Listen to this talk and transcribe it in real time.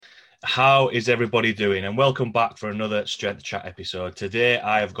How is everybody doing? And welcome back for another Strength Chat episode. Today,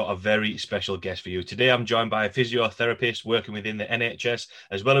 I have got a very special guest for you. Today, I'm joined by a physiotherapist working within the NHS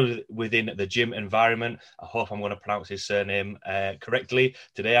as well as within the gym environment. I hope I'm going to pronounce his surname correctly.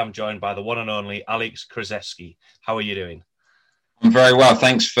 Today, I'm joined by the one and only Alex Kraszewski. How are you doing? I'm very well.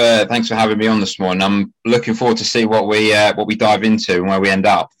 Thanks for having me on this morning. I'm looking forward to see what we dive into and where we end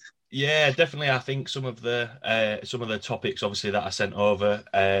up. Yeah, definitely. I think some of the topics, obviously, that I sent over.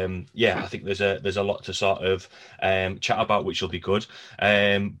 I think there's a lot to sort of chat about, which will be good.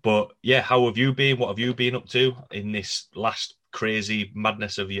 But yeah, how have you been? What have you been up to in this last crazy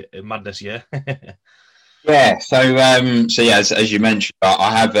madness year? Yeah. So yeah, as you mentioned,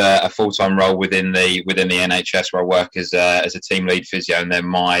 I have a full-time role within the NHS where I work as a team lead physio, and then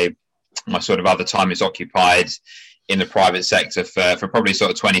my sort of other time is occupied in the private sector for probably sort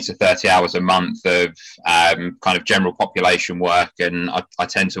of 20 to 30 hours a month of kind of general population work. And I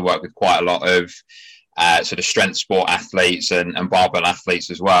tend to work with quite a lot of sort of strength sport athletes and barbell athletes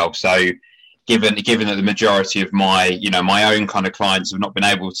as well. So given that the majority of my own kind of clients have not been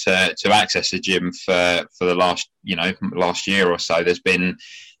able to access the gym for the last year or so, there's been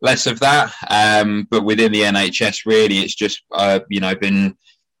less of that. But within the NHS, really, it's just been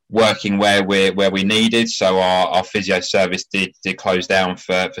working where we needed. So our physio service did close down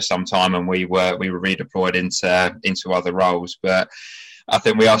for some time, and we were redeployed into other roles. But I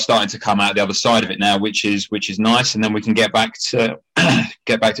think we are starting to come out the other side of it now, which is nice, and then we can get back to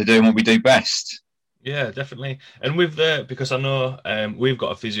doing what we do best. Yeah, definitely. And because I know we've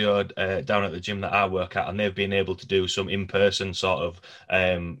got a physio down at the gym that I work at, and they've been able to do some in-person sort of,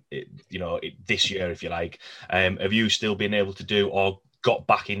 this year, if you like. Have you still been able to do or got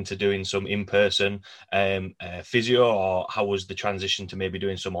back into doing some in-person physio, or how was the transition to maybe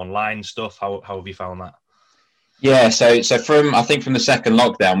doing some online stuff? How have you found that? Yeah, so from the second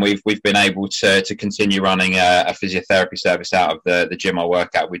lockdown, we've been able to continue running a physiotherapy service out of the gym I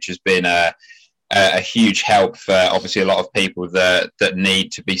work at, which has been a huge help for obviously a lot of people that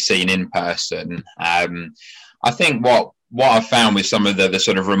need to be seen in person. I think what I've found with some of the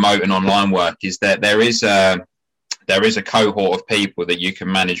sort of remote and online work is that there is a cohort of people that you can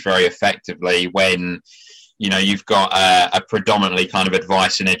manage very effectively when you've got a predominantly kind of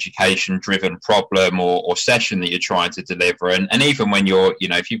advice and education driven problem or session that you're trying to deliver, and even when you're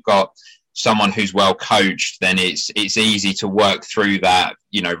if you've got someone who's well coached, then it's easy to work through that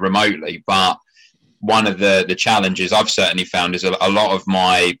remotely. But one of the challenges I've certainly found is a lot of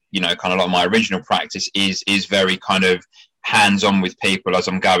my original practice is very kind of hands-on with people as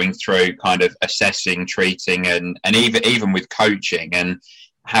I'm going through kind of assessing, treating, and even with coaching, and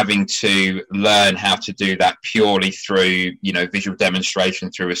having to learn how to do that purely through visual demonstration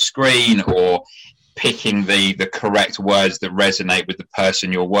through a screen, or picking the correct words that resonate with the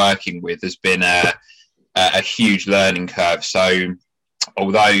person you're working with has been a huge learning curve. So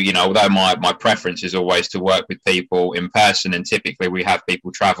although my preference is always to work with people in person, and typically we have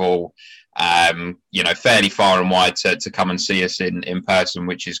people travel fairly far and wide to come and see us in person,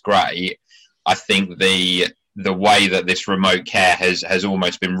 which is great. I think the way that this remote care has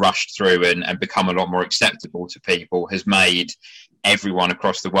almost been rushed through and become a lot more acceptable to people has made everyone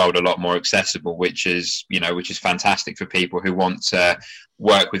across the world a lot more accessible, which is fantastic for people who want to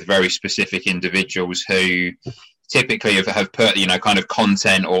work with very specific individuals who typically have put kind of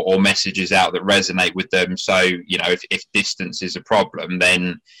content or messages out that resonate with them. So if distance is a problem,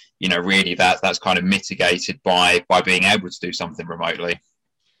 then really that's kind of mitigated by being able to do something remotely.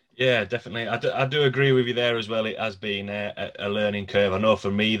 Yeah, definitely. I do agree with you there as well. It has been a learning curve. I know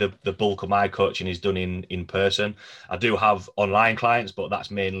for me, the bulk of my coaching is done in person. I do have online clients, but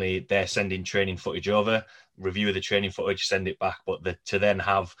that's mainly they're sending training footage over, review the training footage, send it back. But to then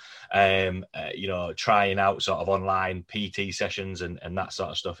have, trying out sort of online PT sessions and that sort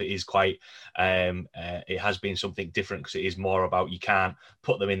of stuff, it is quite, it has been something different, because it is more about, you can't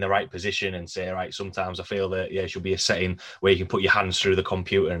put them in the right position and say, right, sometimes I feel that, it should be a setting where you can put your hands through the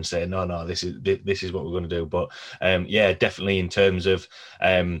computer and say, no, this is what we're going to do. But definitely in terms of,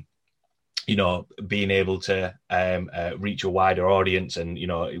 being able to reach a wider audience, and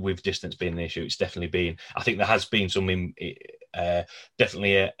with distance being an issue, it's definitely been, I think there has been some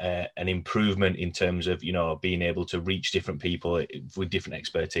definitely an improvement in terms of being able to reach different people with different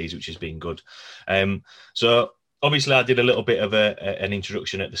expertise, which has been good. So obviously I did a little bit of an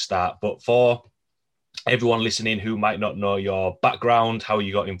introduction at the start, but for everyone listening who might not know your background, how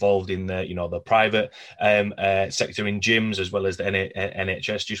you got involved in the private sector in gyms as well as the NHS,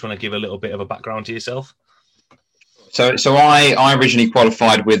 do you just want to give a little bit of a background to yourself? So I originally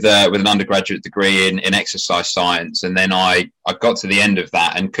qualified with an undergraduate degree in exercise science, and then I got to the end of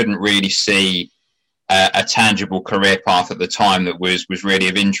that and couldn't really see a tangible career path at the time that was really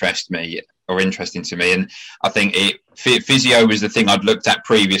of interesting to me. And I think physio was the thing I'd looked at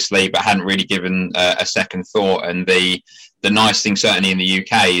previously, but hadn't really given a second thought. And the nice thing, certainly in the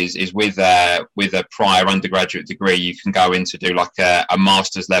UK, is with a prior undergraduate degree, you can go in to do like a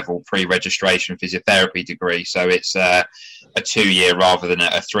master's level pre-registration physiotherapy degree. So it's a 2-year rather than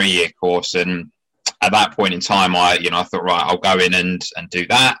a 3-year course. And at that point in time, I thought, right, I'll go in and do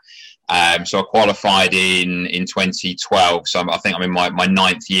that. So I qualified in 2012. So I think I'm in my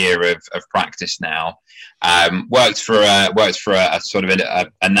 9th year of practice now. Worked for a sort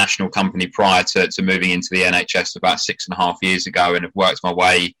of a national company prior to moving into the NHS about 6.5 years ago, and have worked my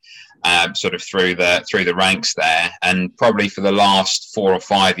way sort of through the ranks there. And probably for the last 4 or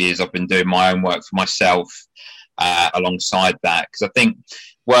 5 years, I've been doing my own work for myself alongside that, because I think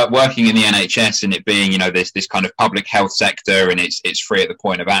working in the NHS and it being, this kind of public health sector, and it's free at the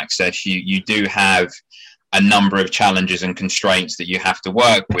point of access, you do have a number of challenges and constraints that you have to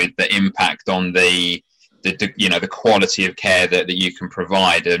work with that impact on the quality of care that you can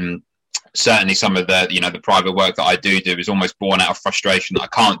provide. And certainly some of the private work that I do is almost born out of frustration that I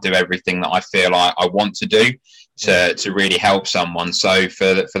can't do everything that I feel I want to do to really help someone. So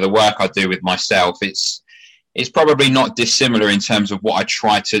for the work I do with myself, it's probably not dissimilar in terms of what I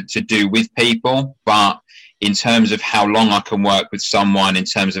try to do with people, but in terms of how long I can work with someone, in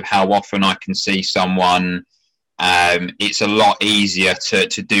terms of how often I can see someone, it's a lot easier to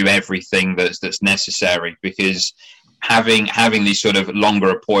do everything that's necessary, because having these sort of longer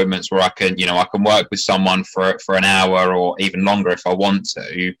appointments where I can work with someone for an hour or even longer if I want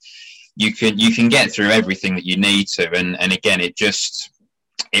to, you can get through everything that you need to. And again,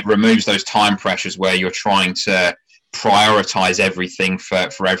 it removes those time pressures where you're trying to prioritize everything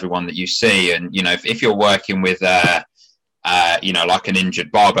for everyone that you see. And, if you're working with, like an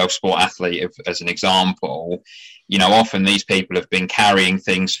injured barbell sport athlete, as an example, often these people have been carrying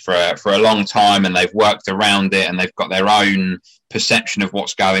things for a long time, and they've worked around it, and they've got their own perception of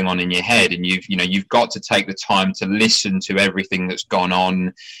what's going on in your head. And you've got to take the time to listen to everything that's gone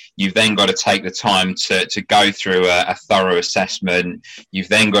on. You've then got to take the time to go through a thorough assessment. You've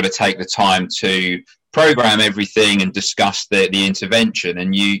then got to take the time to program everything and discuss the intervention.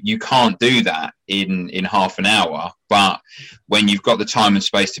 And you can't do that in half an hour. But when you've got the time and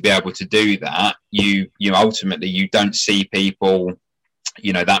space to be able to do that, you ultimately, you don't see people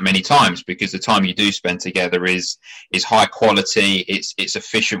that many times, because the time you do spend together is high quality. It's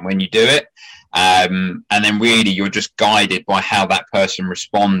efficient when you do it. And then really you're just guided by how that person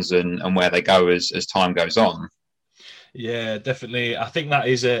responds and where they go as time goes on. Yeah, definitely. I think that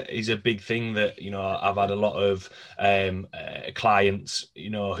is a big thing that, I've had a lot of clients,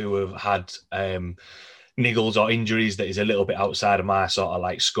 who have had niggles or injuries that is a little bit outside of my sort of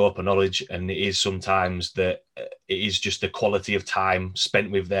like scope of knowledge. And it is sometimes that it is just the quality of time spent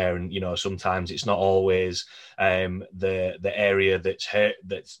with there. And, sometimes it's not always the area that's hurt,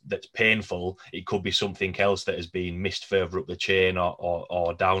 that's painful. It could be something else that has been missed further up the chain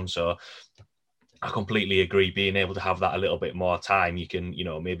or down. So I completely agree. Being able to have that a little bit more time, you can,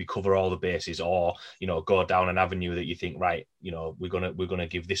 maybe cover all the bases, or, go down an avenue that you think, right, we're gonna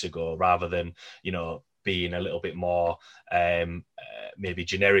give this a go, rather than, being a little bit more maybe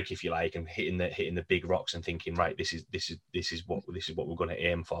generic, if you like, and hitting the big rocks and thinking, right, this is what we're going to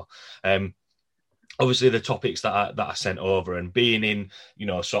aim for. Obviously, the topics that I sent over, and being in,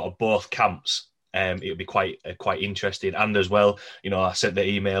 sort of both camps. It would be quite interesting. And as well, I sent the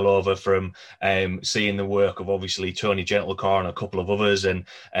email over from seeing the work of obviously Tony Gentlecore and a couple of others, and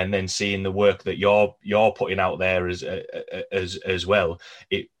then seeing the work that you're putting out there as well.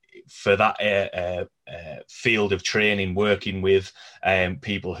 For that field of training, working with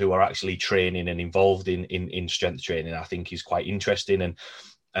people who are actually training and involved in strength training, I think is quite interesting.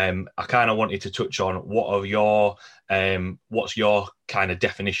 And I kind of wanted to touch on what's your kind of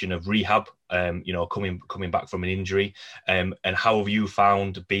definition of rehab, coming back from an injury, and how have you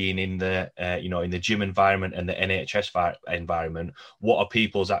found being in the in the gym environment and the NHS environment? What are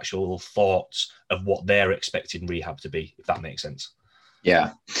people's actual thoughts of what they're expecting rehab to be, if that makes sense?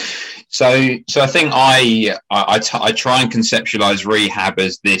 Yeah. So I think I try and conceptualize rehab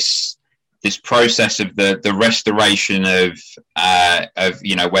as this process of the restoration of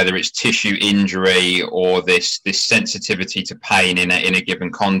whether it's tissue injury or this sensitivity to pain in a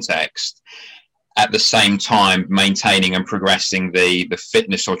given context, at the same time maintaining and progressing the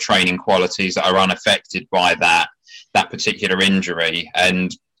fitness or training qualities that are unaffected by that particular injury.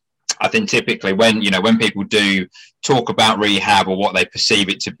 And I think typically when people do talk about rehab or what they perceive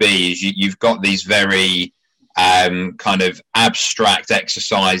it to be, is you've got these very kind of abstract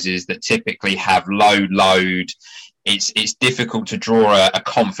exercises that typically have low load. It's difficult to draw a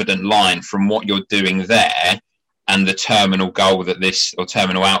confident line from what you're doing there and the terminal goal or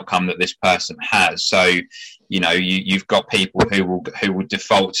terminal outcome that this person has. So, you've got people who will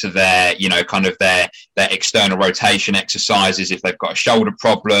default to their, kind of their external rotation exercises if they've got a shoulder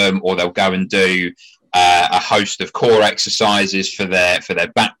problem, or they'll go and do a host of core exercises for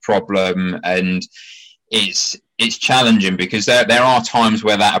their back problem. And it's challenging because there are times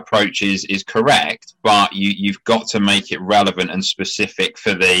where that approach is correct, but you've got to make it relevant and specific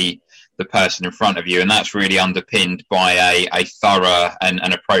for the person in front of you, and that's really underpinned by a thorough and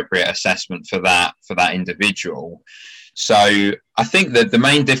an appropriate assessment for that individual. So I think that the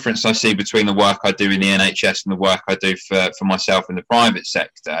main difference I see between the work I do in the NHS and the work I do for myself in the private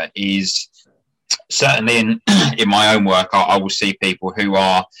sector is certainly in my own work, I will see people who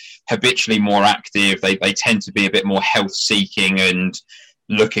are habitually more active. They tend to be a bit more health seeking and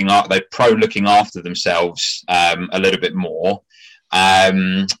looking after themselves a little bit more.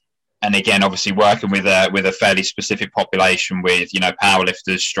 And again, obviously working with a fairly specific population with,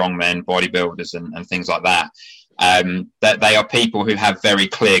 powerlifters, strongmen, bodybuilders and things like that. That they are people who have very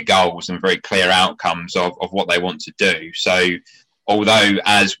clear goals and very clear outcomes of what they want to do. So although,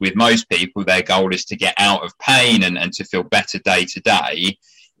 as with most people, their goal is to get out of pain and to feel better day to day,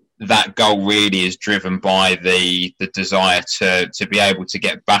 that goal really is driven by the desire to be able to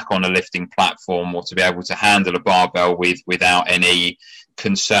get back on a lifting platform, or to be able to handle a barbell without any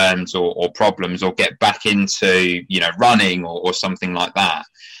concerns or problems, or get back into running or something like that.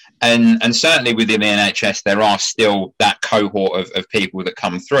 And certainly within the NHS there are still that cohort of people that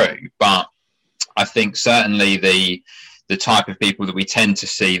come through, but I think certainly the type of people that we tend to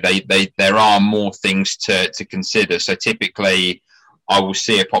see, there are more things to consider. So typically I will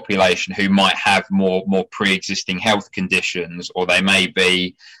see a population who might have more pre-existing health conditions, or they may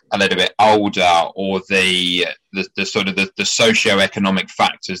be a little bit older, or the sort of the socio-economic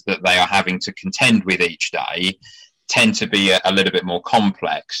factors that they are having to contend with each day tend to be a little bit more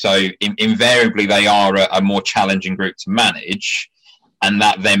complex. So invariably they are a more challenging group to manage, and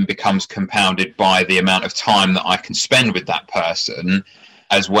that then becomes compounded by the amount of time that I can spend with that person,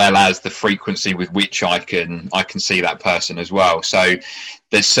 as well as the frequency with which I can see that person as well. So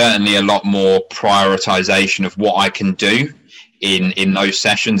there's certainly a lot more prioritization of what I can do in those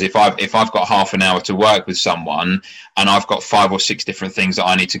sessions. If I've got half an hour to work with someone and I've got 5 or 6 different things that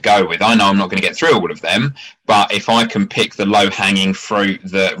I need to go with, I know I'm not going to get through all of them, but if I can pick the low-hanging fruit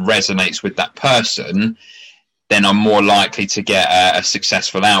that resonates with that person, then I'm more likely to get a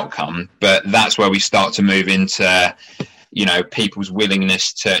successful outcome. But that's where we start to move into people's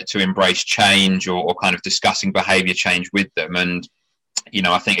willingness to embrace change, or kind of discussing behavior change with them. And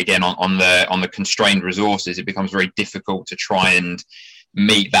I think again on the constrained resources, it becomes very difficult to try and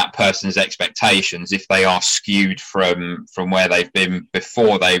meet that person's expectations if they are skewed from where they've been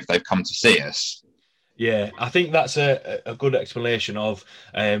before they've come to see us. Yeah, I think that's a good explanation of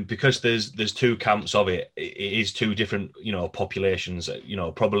because there's 2 camps of it. It is 2 different populations.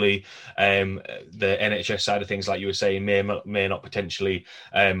 Probably the NHS side of things, like you were saying, may not potentially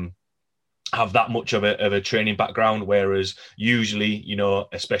have that much of a training background, whereas usually,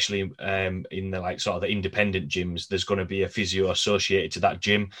 especially in the like sort of the independent gyms, there's going to be a physio associated to that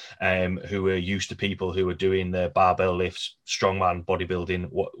gym who are used to people who are doing the barbell lifts, strongman, bodybuilding,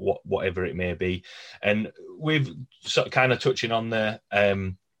 whatever it may be. And we've sort of kind of touching on the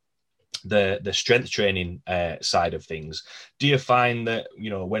strength training side of things. Do you find that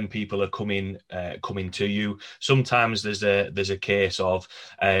when people are coming to you, sometimes there's a case of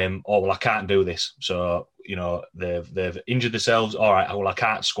oh well, I can't do this, so they've injured themselves, all right, well I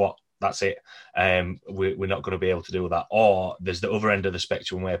can't squat, that's it, we're not going to be able to do that. Or there's the other end of the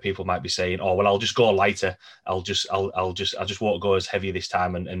spectrum where people might be saying, oh well, I'll just go lighter, I just won't go as heavy this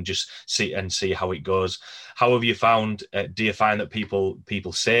time and just see how it goes. How have you found, do you find that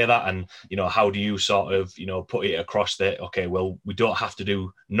people say that, and how do you sort of put it across that, okay, well, we don't have to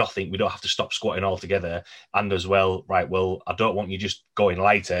do nothing, we don't have to stop squatting altogether, and as well, right, well, I don't want you just going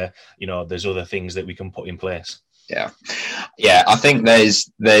lighter, there's other things that we can put in place. Yeah. I think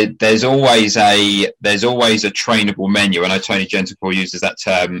there's always a trainable menu. I know Tony Gentlepool uses that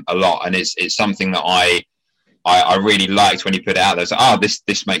term a lot, and it's something that I really liked when he put it out there. So,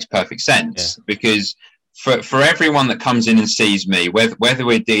 this makes perfect sense, because for everyone that comes in and sees me, whether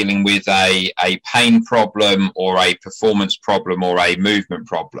we're dealing with a pain problem or a performance problem or a movement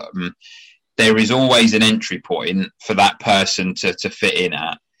problem, there is always an entry point for that person to fit in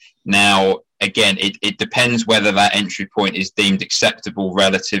at. Now, again, it depends whether that entry point is deemed acceptable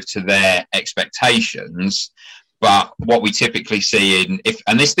relative to their expectations. But what we typically see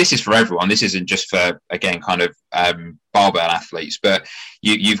and this is for everyone, this isn't just for, again, kind of barbell athletes, but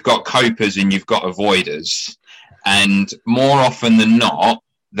you've got copers and you've got avoiders. And more often than not,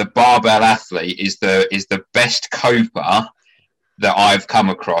 the barbell athlete is the best coper that I've come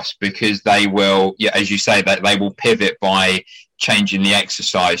across, because they will, as you say, that they will pivot by changing the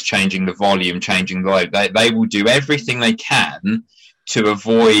exercise, changing the volume, changing the load. They will do everything they can to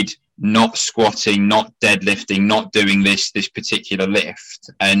avoid not squatting, not deadlifting, not doing this particular lift.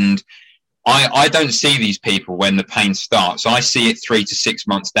 And I don't see these people when the pain starts. I see it 3 to 6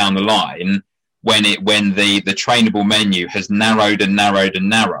 months down the line, when the trainable menu has narrowed and narrowed and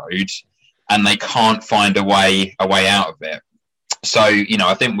narrowed, and they can't find a way out of it. So,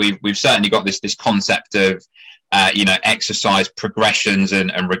 I think we've certainly got this concept of exercise progressions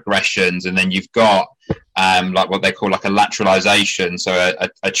and regressions, and then you've got like what they call like a lateralization, so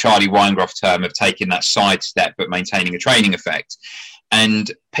a Charlie Weingroff term of taking that side step but maintaining a training effect.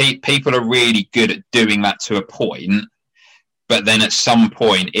 And people are really good at doing that to a point, but then at some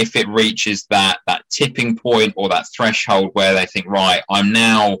point, if it reaches that tipping point or that threshold where they think, right, I'm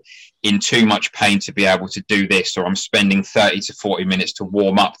now in too much pain to be able to do this, or I'm spending 30 to 40 minutes to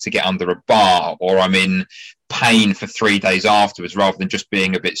warm up to get under a bar, or I'm in pain for 3 days afterwards rather than just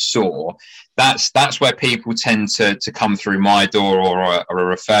being a bit sore, that's where people tend to come through my door or are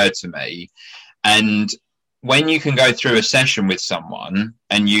referred to me. And when you can go through a session with someone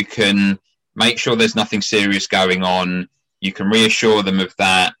and you can make sure there's nothing serious going on, you can reassure them of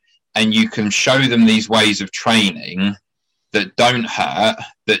that, and you can show them these ways of training that don't hurt,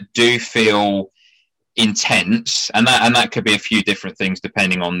 that do feel intense, and that could be a few different things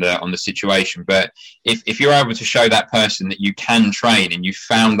depending on the situation. But if you're able to show that person that you can train and you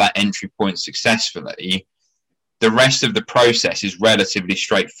found that entry point successfully, the rest of the process is relatively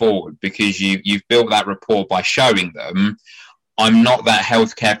straightforward, because you've built that rapport by showing them, I'm not that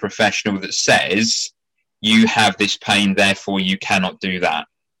healthcare professional that says you have this pain, therefore you cannot do that.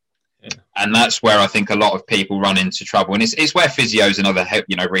 And that's where I think a lot of people run into trouble, and it's where physios and other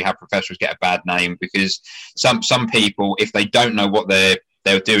rehab professionals get a bad name, because some people, if they don't know what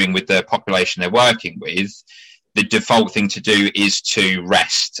they're doing with the population they're working with, the default thing to do is to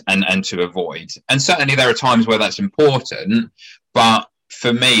rest and to avoid. And certainly there are times where that's important, but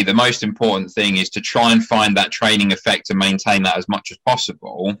for me the most important thing is to try and find that training effect and maintain that as much as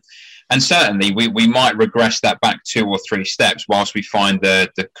possible. And certainly we might regress that back 2 or 3 steps whilst we find the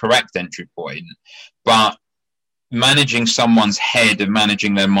correct entry point. But managing someone's head and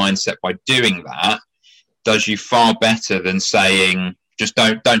managing their mindset by doing that does you far better than saying, just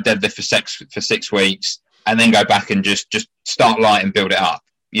don't deadlift for 6 weeks and then go back and just start light and build it up.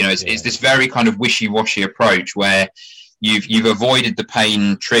 It's this very kind of wishy-washy approach where you've avoided the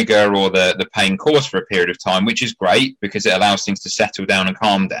pain trigger or the pain cause for a period of time, which is great because it allows things to settle down and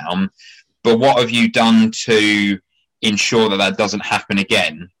calm down. But what have you done to ensure that doesn't happen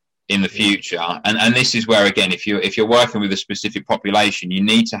again in the future? And this is where, again, if you're working with a specific population, you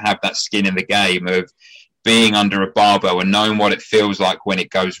need to have that skin in the game of being under a barbell and knowing what it feels like when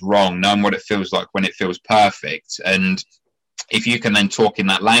it goes wrong, knowing what it feels like when it feels perfect. And if you can then talk in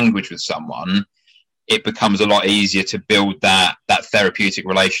that language with someone, it becomes a lot easier to build that therapeutic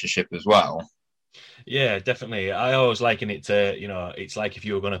relationship as well. Yeah, definitely. I always liken it to, it's like if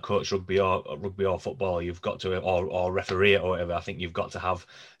you were going to coach rugby or football, you've got to, or referee it or whatever. I think you've got to have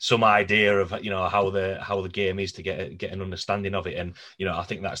some idea of, how the game is to get an understanding of it. And, I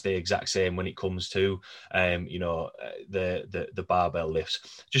think that's the exact same when it comes to, the barbell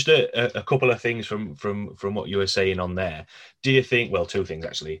lifts. Just a couple of things from what you were saying on there. Do you think, well, 2 things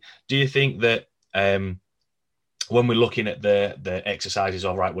actually. Do you think that, when we're looking at the exercises,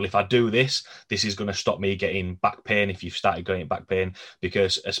 all right, well, if I do this is going to stop me getting back pain if you've started getting back pain,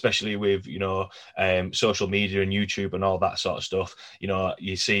 because especially with, social media and YouTube and all that sort of stuff,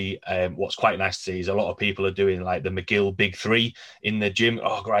 you see what's quite nice to see is a lot of people are doing like the McGill Big 3 in the gym.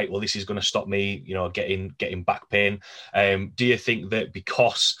 Oh, great. Well, this is going to stop me, getting back pain. Do you think that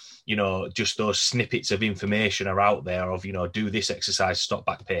because just those snippets of information are out there of, do this exercise to stop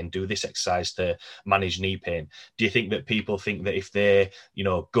back pain, do this exercise to manage knee pain? Do you think that people think that if they,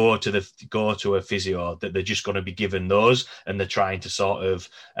 go to a physio, that they're just going to be given those and they're trying to sort of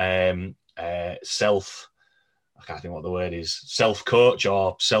I can't think what the word is, self-coach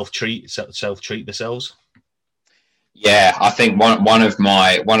or self-treat themselves? Yeah, I think one of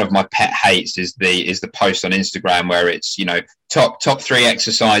my pet hates is the post on Instagram where it's top 3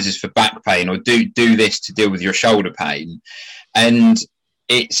 exercises for back pain, or do this to deal with your shoulder pain. And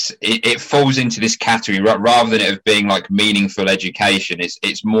it falls into this category rather than it being like meaningful education.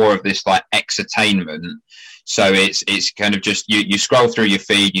 It's more of this like exertainment. So it's kind of just you scroll through your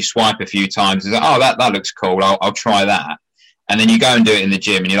feed, you swipe a few times, and like, oh, that looks cool, I'll try that. And then you go and do it in the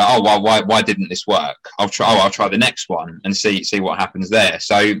gym, and you're like, oh, well, why didn't this work? I'll try the next one and see what happens there.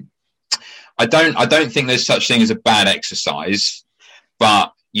 So I don't think there's such thing as a bad exercise,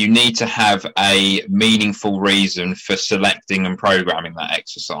 but you need to have a meaningful reason for selecting and programming that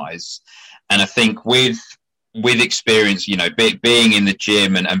exercise. And I think with experience, you know, being in the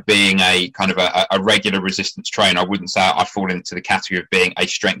gym and being a kind of a regular resistance trainer, I wouldn't say I fall into the category of being a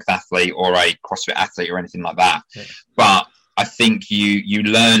strength athlete or a CrossFit athlete or anything like that. Yeah. But I think you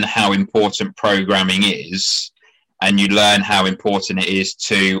learn how important programming is, and you learn how important it is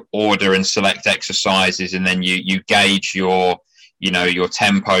to order and select exercises, and then you gauge your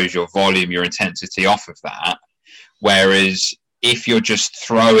tempos, your volume, your intensity off of that. Whereas if you're just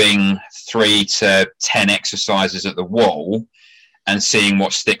throwing 3 to 10 exercises at the wall and seeing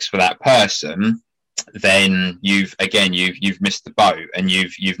what sticks for that person, then you've missed the boat, and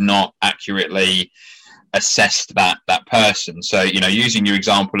you've not accurately assessed that person. So, you know, using your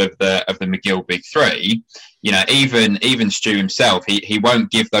example of the McGill Big Three, you know, even Stu himself, he won't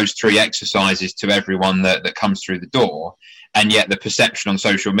give those 3 exercises to everyone that comes through the door. And yet the perception on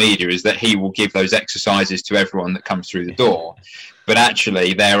social media is that he will give those exercises to everyone that comes through the door. But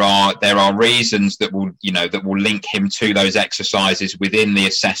actually there are reasons that will link him to those exercises within the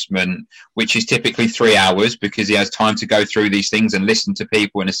assessment, which is typically 3 hours, because he has time to go through these things and listen to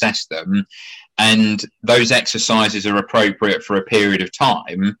people and assess them. And those exercises are appropriate for a period of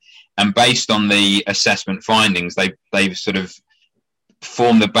time. And based on the assessment findings, they've sort of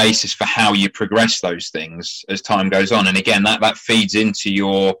form the basis for how you progress those things as time goes on. And again, that feeds into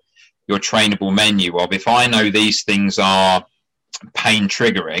your trainable menu of, if I know these things are pain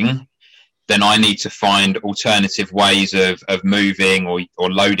triggering, then I need to find alternative ways of moving or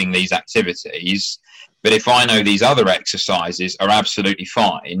loading these activities. But if I know these other exercises are absolutely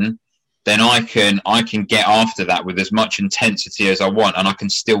fine, then I can get after that with as much intensity as I want, and I can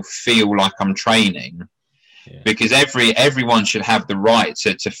still feel like I'm training. Yeah. Because everyone should have the right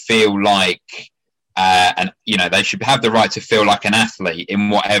to feel like, and you know, they should have the right to feel like an athlete in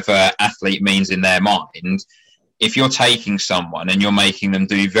whatever athlete means in their mind. If you're taking someone and you're making them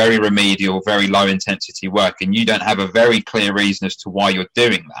do very remedial, very low intensity work, and you don't have a very clear reason as to why you're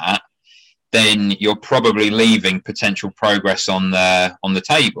doing that, then you're probably leaving potential progress on the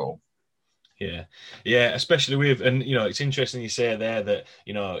table. Yeah, especially with, and you know, it's interesting you say there that,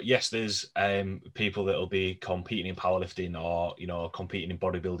 you know, yes, there's people that will be competing in powerlifting or, you know, competing in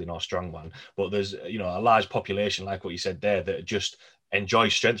bodybuilding or strongman, but there's, you know, a large population, like what you said there, that just enjoy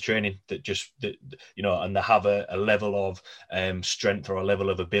strength training, that you know, and they have a level of strength or a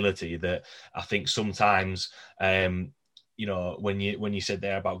level of ability that I think sometimes you know, when you said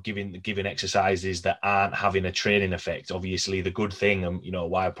there about giving exercises that aren't having a training effect, obviously the good thing, and you know,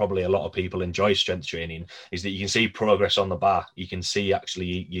 why probably a lot of people enjoy strength training, is that you can see progress on the bar. You can see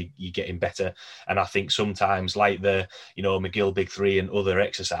actually you're getting better. And I think sometimes, like the, you know, McGill Big Three and other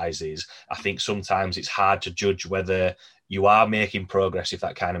exercises, I think sometimes it's hard to judge whether you are making progress, if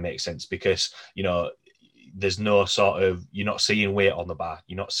that kind of makes sense, because, you know, there's no sort of, you're not seeing weight on the bar,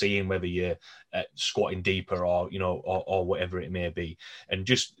 you're not seeing whether you're squatting deeper or, you know, or whatever it may be. And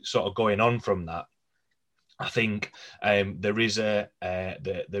just sort of going on from that, I think there is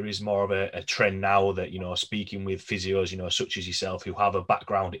more of a trend now that, you know, speaking with physios, you know, such as yourself, who have a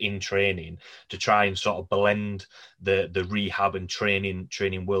background in training, to try and sort of blend the rehab and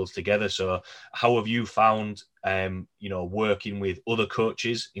training worlds together. So how have you found, you know, working with other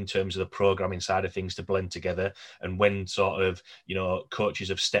coaches in terms of the programming side of things to blend together, and when sort of, you know, coaches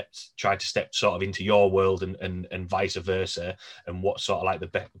have tried to step sort of into your world and vice versa, and what sort of like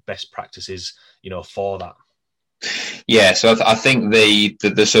the best practices, you know, for that? Yeah, so I think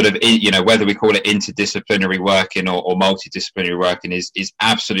the sort of, you know, whether we call it interdisciplinary working or multidisciplinary working is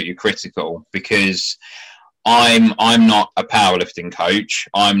absolutely critical, because I'm not a powerlifting coach.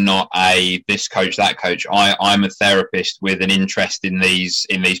 I'm not a this coach, that coach. I'm a therapist with an interest in these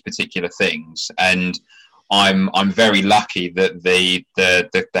particular things, and I'm very lucky that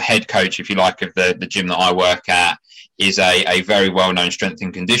the head coach, if you like, of the gym that I work at is a very well-known strength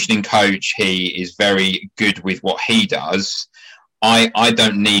and conditioning coach. He is very good with what he does. I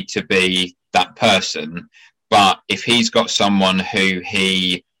don't need to be that person, but if he's got someone who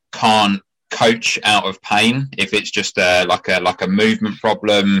he can't coach out of pain, if it's just like a movement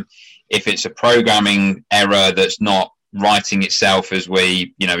problem, if it's a programming error that's not writing itself as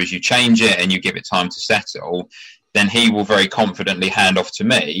you change it and you give it time to settle, then he will very confidently hand off to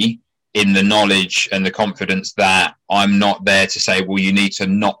me in the knowledge and the confidence that I'm not there to say, well, you need to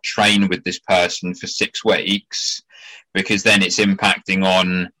not train with this person for 6 weeks, because then it's impacting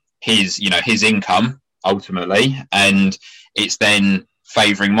on his income ultimately, and it's then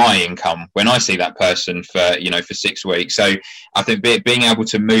favouring my income when I see that person for 6 weeks. So I think being able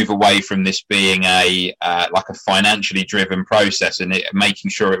to move away from this being a financially driven process and making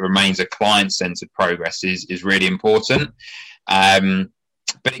sure it remains a client-centred progress is really important.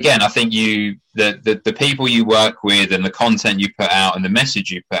 But again, I think the people you work with and the content you put out and the message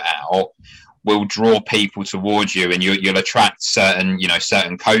you put out will draw people towards you, and you'll attract certain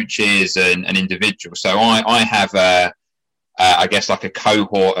coaches and individuals. So I have I guess like a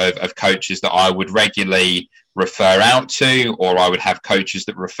cohort of coaches that I would regularly refer out to, or I would have coaches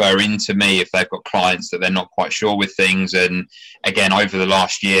that refer into me if they've got clients that they're not quite sure with things. And again, over the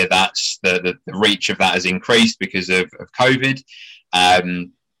last year, that's the reach of that has increased because of COVID.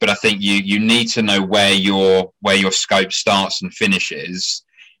 But I think you need to know where your scope starts and finishes.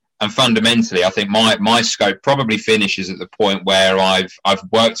 And fundamentally, I think my scope probably finishes at the point where I've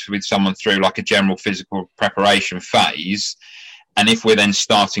worked with someone through like a general physical preparation phase. And if we're then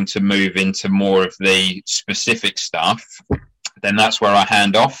starting to move into more of the specific stuff, then that's where I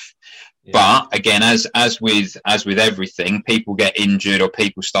hand off. Yeah. But again, as with everything, people get injured or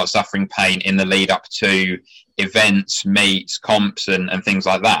people start suffering pain in the lead up to events, meets, comps, and things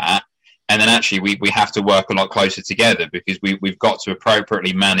like that. And then actually we have to work a lot closer together, because we've got to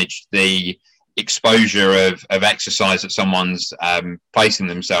appropriately manage the exposure of exercise that someone's placing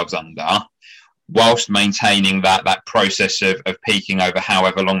themselves under, whilst maintaining that process of peaking over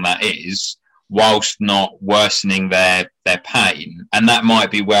however long that is, whilst not worsening their pain. And that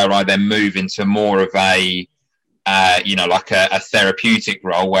might be where I then move into more of a therapeutic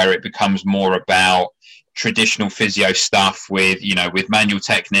role, where it becomes more about traditional physio stuff with manual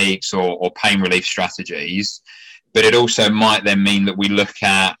techniques or pain relief strategies. But it also might then mean that we look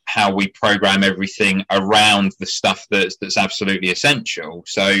at how we program everything around the stuff that's absolutely essential.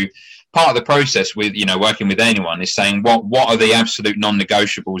 So part of the process with working with anyone is saying what are the absolute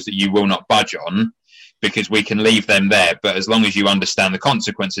non-negotiables that you will not budge on, because we can leave them there, but as long as you understand the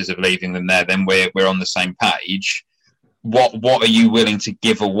consequences of leaving them there, then we're on the same page. What are you willing to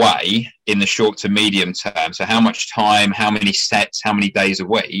give away in the short to medium term? So how much time, how many sets, how many days a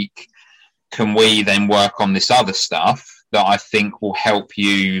week can we then work on this other stuff that I think will help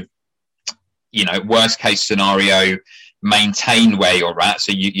you, worst case scenario, maintain where you're at.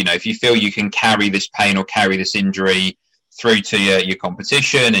 So if you feel you can carry this pain or carry this injury through to your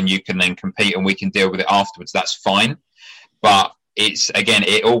competition and you can then compete and we can deal with it afterwards, that's fine. But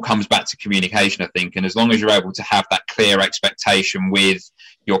it all comes back to communication, I think. And as long as you're able to have that clear expectation with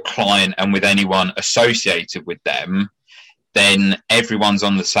your client and with anyone associated with them, then everyone's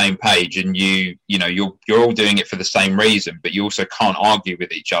on the same page, and you're all doing it for the same reason, but you also can't argue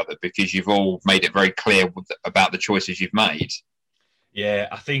with each other because you've all made it very clear about the choices you've made. Yeah,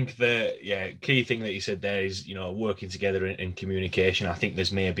 I think the key thing that you said there is, working together in communication. I think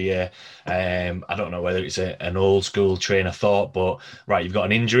there's maybe I don't know whether it's an old school train of thought, but right, you've got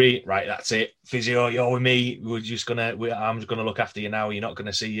an injury, right, that's it. Physio, you're with me. I'm just gonna look after you now. You're not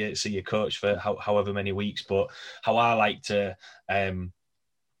gonna see your coach for however many weeks. But how I like to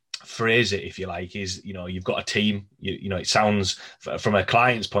phrase it, if you like, is you've got a team. It sounds, from a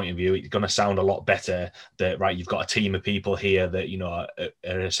client's point of view, it's going to sound a lot better that right, you've got a team of people here that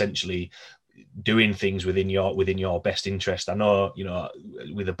are essentially doing things within your best interest. I know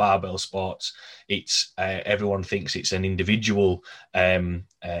with the barbell sports, it's everyone thinks it's an individual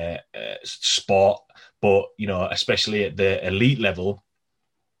sport, but especially at the elite level,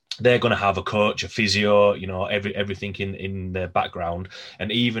 they're going to have a coach, a physio, everything in their background.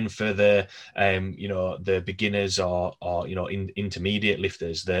 And even for the the beginners or intermediate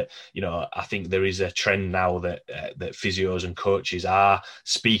lifters, that I think there is a trend now that physios and coaches are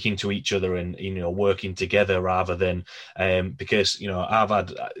speaking to each other and working together, rather than because I've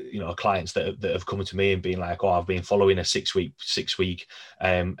had clients that have come to me and been like, oh, I've been following a six week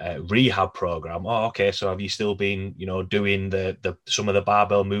rehab program. Oh, okay, so have you still been doing the some of the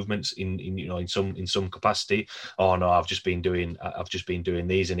barbell movements in some capacity? Oh no, I've just been doing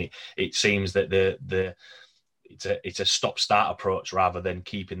these. And it seems that it's a stop-start approach rather than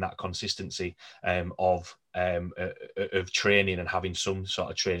keeping that consistency of training and having some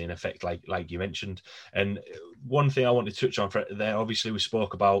sort of training effect, like you mentioned. And one thing I want to touch on there, obviously we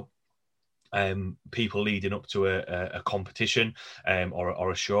spoke about people leading up to a competition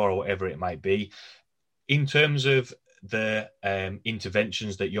or a show or whatever it might be. In terms of the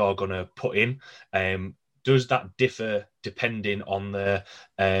interventions that you're going to put in, does that differ depending on the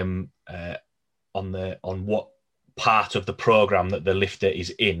on what part of the program that the lifter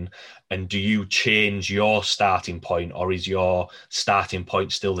is in, and do you change your starting point, or is your starting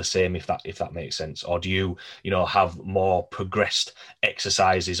point still the same, if that makes sense? Or do you have more progressed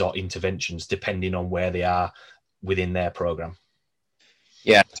exercises or interventions depending on where they are within their program?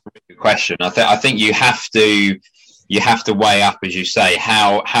 Yeah, that's a really good question. I think you have to weigh up, as you say,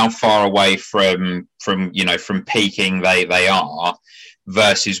 how far away from peaking they are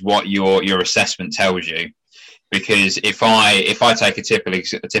versus what your assessment tells you. Because if I take a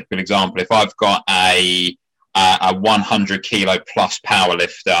typical example, if I've got a 100 kilo plus power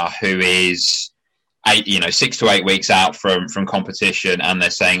lifter who is 6 to 8 weeks out from competition, and they're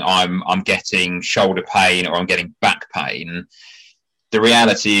saying I'm getting shoulder pain or I'm getting back pain, the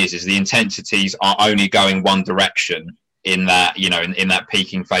reality is the intensities are only going one direction in that in that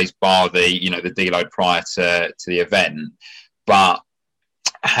peaking phase, bar the deload prior to the event. But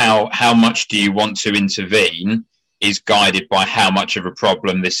how much do you want to intervene is guided by how much of a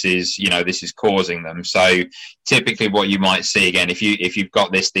problem this is causing them. So typically what you might see, again, if you've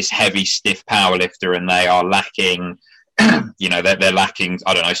got this heavy stiff power lifter and they are lacking they're lacking,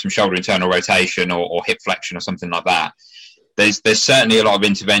 I don't know, some shoulder internal rotation or hip flexion or something like that, there's certainly a lot of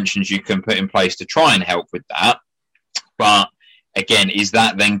interventions you can put in place to try and help with that. But again, is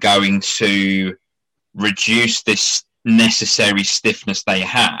that then going to reduce this necessary stiffness they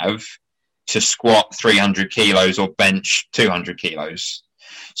have to squat 300 kilos or bench 200 kilos?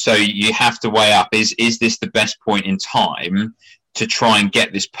 So you have to weigh up, is this the best point in time to try and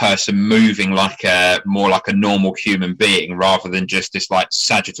get this person moving more like a normal human being, rather than just this like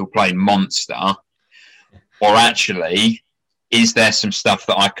sagittal plane monster? Or actually, is there some stuff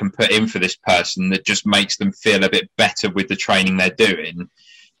that I can put in for this person that just makes them feel a bit better with the training they're doing?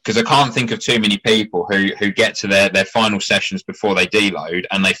 Because I can't think of too many people who get to their final sessions before they deload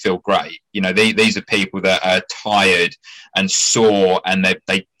and they feel great. These are people that are tired and sore, and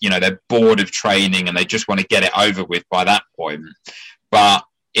they're bored of training and they just want to get it over with by that point. But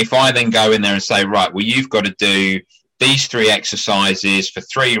if I then go in there and say, right, well, you've got to do these 3 exercises for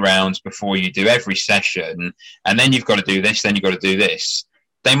 3 rounds before you do every session, and then you've got to do this, then you've got to do this,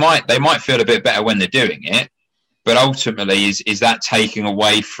 they might feel a bit better when they're doing it. But ultimately, is that taking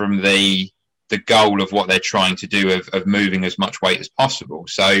away from the goal of what they're trying to do of moving as much weight as possible?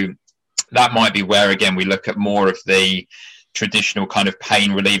 So that might be where, again, we look at more of the traditional kind of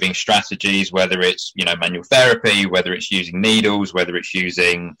pain relieving strategies, whether it's manual therapy, whether it's using needles, whether it's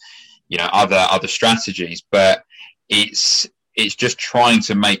using other strategies. But it's just trying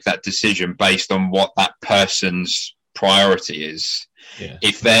to make that decision based on what that person's priority is. Yeah.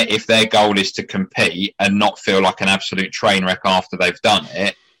 If their goal is to compete and not feel like an absolute train wreck after they've done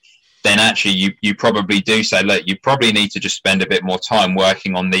it, then actually you probably do say, look, you probably need to just spend a bit more time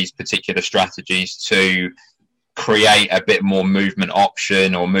working on these particular strategies to create a bit more movement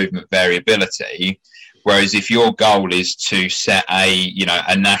option or movement variability. Whereas if your goal is to set a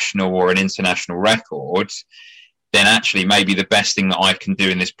national or an international record, then actually maybe the best thing that I can do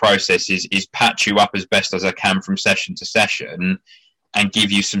in this process is patch you up as best as I can from session to session and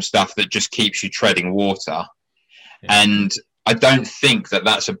give you some stuff that just keeps you treading water. Yeah. And I don't think that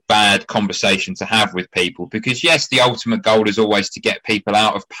that's a bad conversation to have with people, because yes, the ultimate goal is always to get people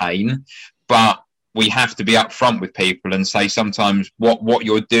out of pain, but we have to be upfront with people and say sometimes what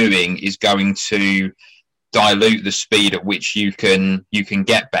you're doing is going to dilute the speed at which you can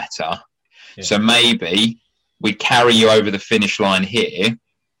get better. Yeah. So maybe we carry you over the finish line here,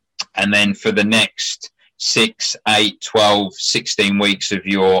 and then for the next 6, 8, 12, 16 weeks of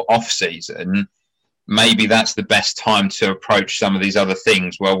your off season, maybe that's the best time to approach some of these other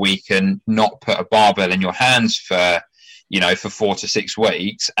things where we can not put a barbell in your hands for 4 to 6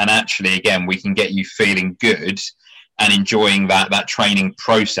 weeks. And actually, again, we can get you feeling good and enjoying that training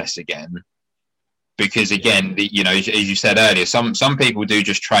process again. Because again, as you said earlier, some people do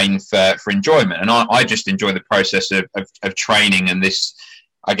just train for enjoyment. And I just enjoy the process of training and this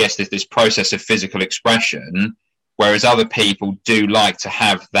process of physical expression, whereas other people do like to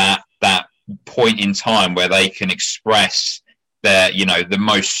have that point in time where they can express their the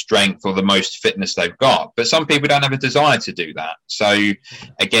most strength or the most fitness they've got. But some people don't have a desire to do that. So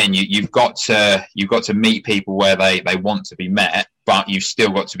again, you've got to meet people where they want to be met, but you've still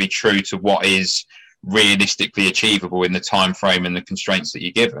got to be true to what is realistically achievable in the time frame and the constraints that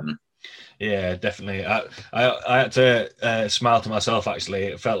you're given. Yeah, definitely. I had to smile to myself. Actually,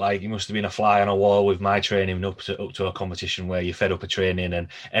 it felt like you must have been a fly on a wall with my training up to a competition where you fed up a training, and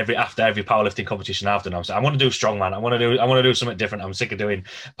after every powerlifting competition I've done, I'm saying I want to do strongman. I want to do something different. I'm sick of doing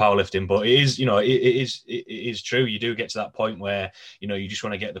powerlifting. But it is, it is true. You do get to that point where you just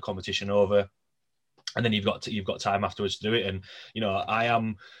want to get the competition over, and then you've got time afterwards to do it. And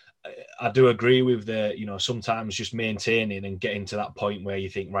I do agree with sometimes just maintaining and getting to that point where you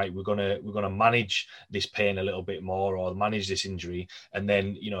think, right, we're gonna manage this pain a little bit more, or manage this injury, and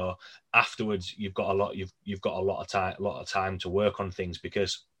then afterwards you've got a lot of time to work on things,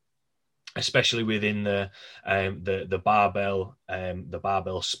 because especially within the barbell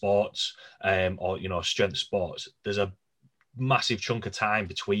sports, or strength sports, there's a massive chunk of time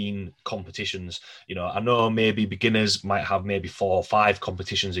between competitions. I know maybe beginners might have maybe 4 or 5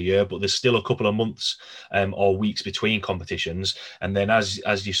 competitions a year, but there's still a couple of months or weeks between competitions. And then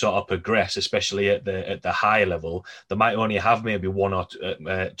as you sort of progress, especially at the higher level, they might only have maybe 1 or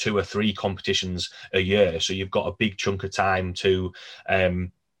 2 or 3 competitions a year. So you've got a big chunk of time to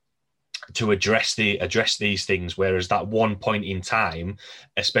address these things, whereas that one point in time,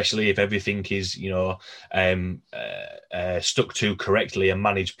 especially if everything is stuck to correctly and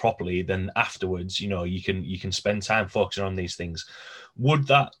managed properly, then afterwards you can spend time focusing on these things. Would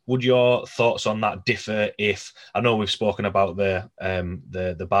your thoughts on that differ? If I know we've spoken about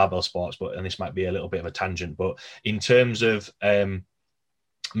the barbell sports, and this might be a little bit of a tangent, but in terms of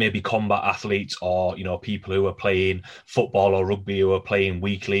maybe combat athletes, or people who are playing football or rugby, who are playing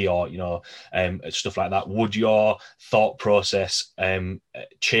weekly, or stuff like that, would your thought process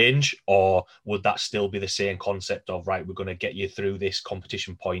change, or would that still be the same concept of, right, we're going to get you through this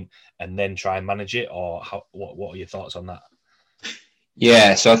competition point and then try and manage it? Or what are your thoughts on that?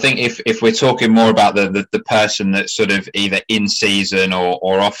 Yeah, so I think if we're talking more about the person that's sort of either in season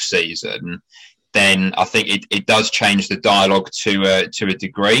or off season, then I think it does change the dialogue to a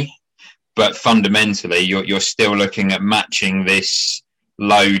degree, but fundamentally you're still looking at matching this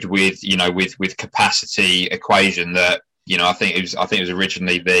load with capacity equation that I think it was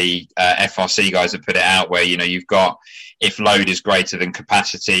originally the FRC guys that put it out, where you've got, if load is greater than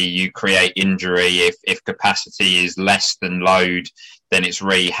capacity, you create injury. If capacity is less than load, then it's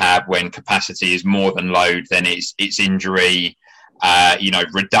rehab. When capacity is more than load, then it's injury,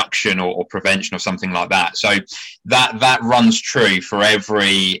 reduction or prevention or something like that. So that runs true for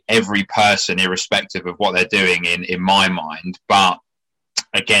every person, irrespective of what they're doing in my mind. But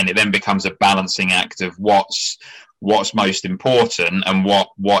again, it then becomes a balancing act of what's most important and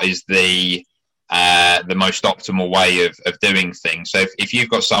what is the most optimal way of doing things. So if you've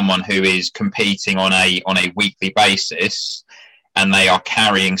got someone who is competing on a weekly basis, and they are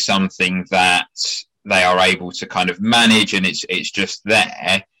carrying something that they are able to kind of manage, and it's just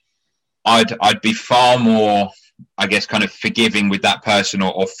there, I'd be far more, I guess, kind of forgiving with that person,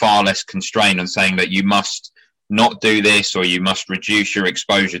 or far less constrained on saying that you must not do this, or you must reduce your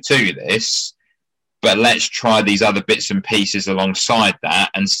exposure to this, but let's try these other bits and pieces alongside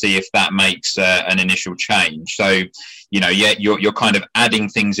that and see if that makes an initial change. So, you're kind of adding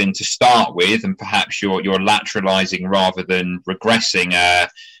things in to start with, and perhaps you're lateralizing rather than regressing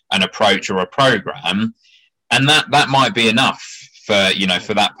an approach or a program, and that might be enough for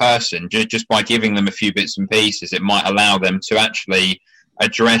that person. Just by giving them a few bits and pieces, it might allow them to actually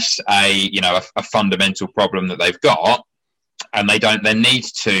address a fundamental problem that they've got, and they don't then need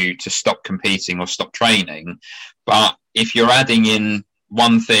to stop competing or stop training. But if you're adding in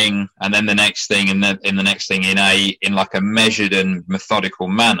one thing and then the next thing and then in the next thing in like a measured and methodical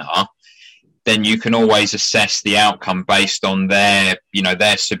manner, then you can always assess the outcome based on their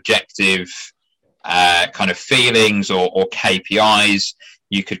subjective kind of feelings or KPIs.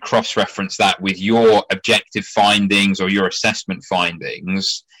 You could cross-reference that with your objective findings or your assessment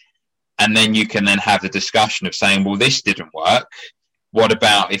findings, and then you can then have the discussion of saying, well, this didn't work. What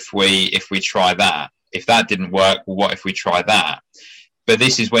about if we try that? If that didn't work, well, what if we try that? But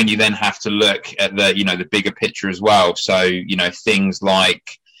this is when you then have to look at the bigger picture as well. So, things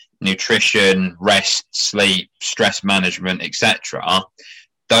like nutrition, rest, sleep, stress management, etc.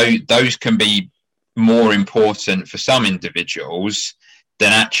 Those can be more important for some individuals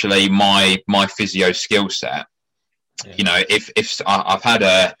than actually my physio skill set. Yeah. If I've had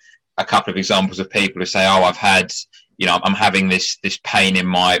a couple of examples of people who say, oh, I've had, I'm having this pain in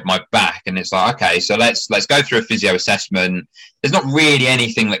my back, and it's like, okay, so let's go through a physio assessment. There's not really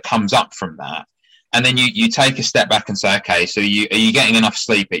anything that comes up from that. And then you take a step back and say, okay, so are you getting enough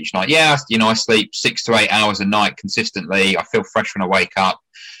sleep each night? Yeah, I sleep 6 to 8 hours a night consistently. I feel fresh when I wake up.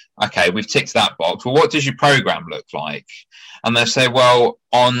 Okay, we've ticked that box. Well, what does your program look like? And they'll say, well,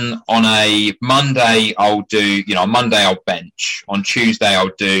 on a Monday, I'll do, on Monday, I'll bench. On Tuesday,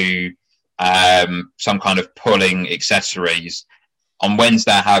 I'll do some kind of pulling accessories. On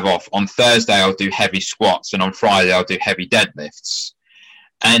Wednesday, I have off. On Thursday, I'll do heavy squats. And on Friday, I'll do heavy deadlifts.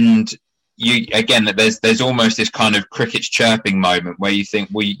 And there's almost this kind of crickets chirping moment where you think,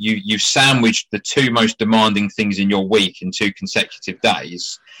 well, you've sandwiched the two most demanding things in your week in 2 consecutive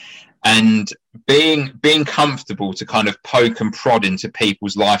days. And being comfortable to kind of poke and prod into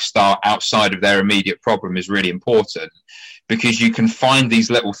people's lifestyle outside of their immediate problem is really important, because you can find these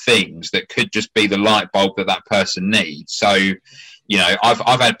little things that could just be the light bulb that person needs. So,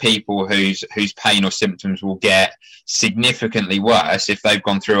 I've had people whose pain or symptoms will get significantly worse if they've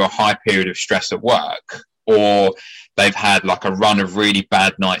gone through a high period of stress at work, or they've had like a run of really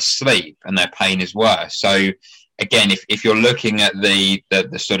bad night's sleep and their pain is worse. So again, if you're looking at the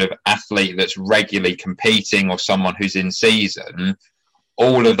sort of athlete that's regularly competing or someone who's in season,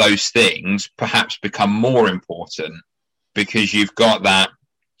 all of those things perhaps become more important because you've got that,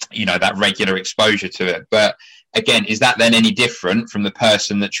 that regular exposure to it. But again, is that then any different from the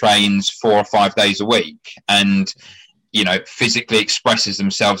person that trains 4 or 5 days a week and, physically expresses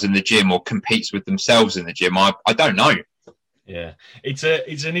themselves in the gym or competes with themselves in the gym? I don't know. Yeah, it's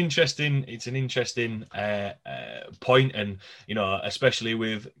an interesting point, and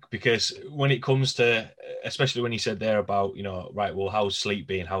especially because when it comes to, especially when you said there about right, well, how's sleep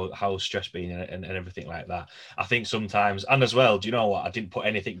being, how's stress being, and everything like that. I think sometimes, and as well, do you know what? I didn't put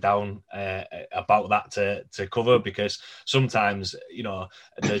anything down about that to cover, because sometimes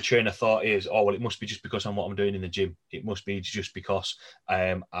the train of thought is, oh well, it must be just because I'm what I'm doing in the gym. It must be just because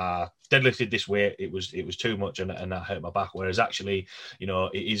I deadlifted this weight. It was too much, and that hurt my back. Whereas actually,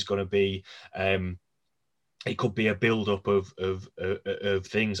 it is going to be, it could be a build up of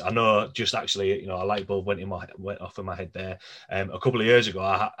things. I know, just actually, a light bulb went off in my head there. A couple of years ago,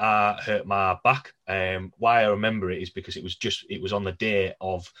 I hurt my back. Why I remember it is because it was on the day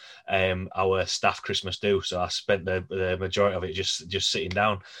of our staff Christmas do. So I spent the majority of it just sitting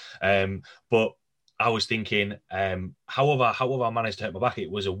down. But I was thinking, how have I managed to hurt my back?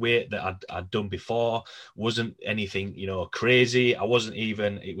 It was a weight that I'd done before, wasn't anything, crazy.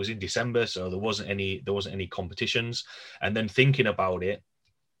 It was in December, so there wasn't any competitions. And then thinking about it,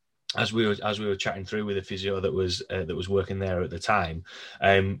 as we were chatting through with the physio that was working there at the time,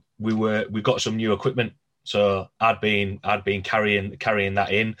 we got some new equipment. So I'd been carrying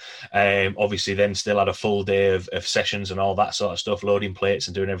that in. Obviously, then still had a full day of sessions and all that sort of stuff, loading plates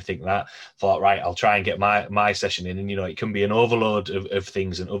and doing everything like that. Thought, right, I'll try and get my session in, and it can be an overload of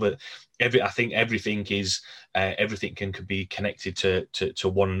things and I think everything can be connected to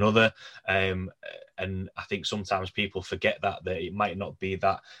one another. And I think sometimes people forget that it might not be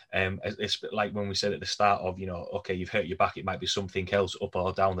that. It's like when we said at the start of, okay, you've hurt your back, it might be something else up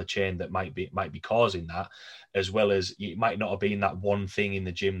or down the chain that might be causing that, as well as it might not have been that one thing in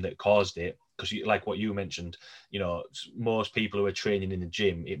the gym that caused it. Because like what you mentioned, most people who are training in the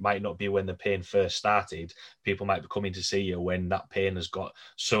gym, it might not be when the pain first started. People might be coming to see you when that pain has got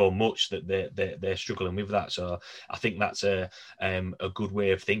so much that they're struggling with that. So I think that's a good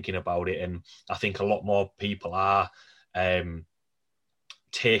way of thinking about it, and I think a lot more people are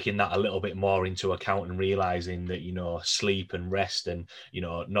taking that a little bit more into account and realizing that sleep and rest and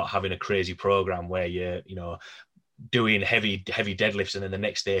not having a crazy program where you're doing heavy deadlifts and then the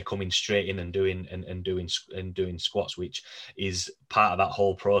next day coming straight in and doing squats, which is part of that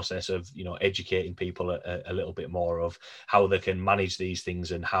whole process of educating people a little bit more of how they can manage these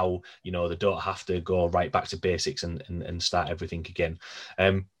things and how they don't have to go right back to basics and start everything again.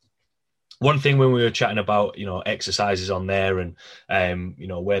 One thing when we were chatting about exercises on there and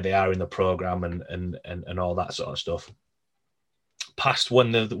where they are in the program and all that sort of stuff, past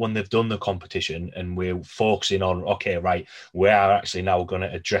when they've done the competition and we're focusing on, okay, right, we are actually now going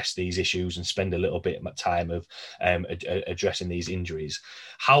to address these issues and spend a little bit of time of addressing these injuries.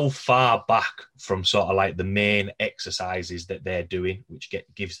 How far back from sort of like the main exercises that they're doing, which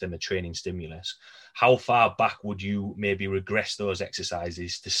gives them a training stimulus, how far back would you maybe regress those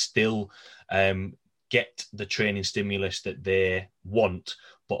exercises to still get the training stimulus that they want,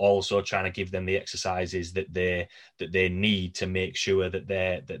 but also trying to give them the exercises that they need to make sure that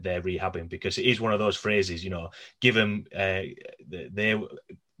they're rehabbing? Because it is one of those phrases, give them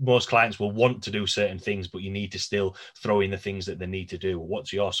most clients will want to do certain things, but you need to still throw in the things that they need to do.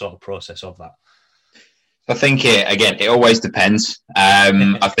 What's your sort of process of that? I think it always depends.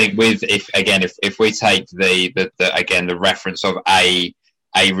 I think if we take the reference of a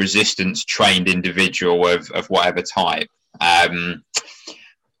resistance trained individual of whatever type,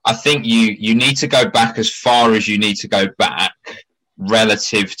 I think you need to go back as far as you need to go back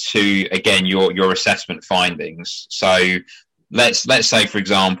relative to, again, your assessment findings. So let's say, for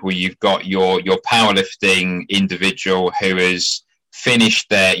example, you've got your powerlifting individual who has finished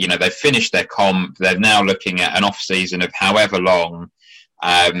their, they've finished their comp, they're now looking at an off season of however long.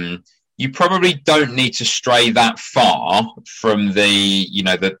 You probably don't need to stray that far from the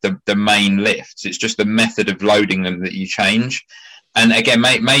main lifts. It's just the method of loading them that you change. And again,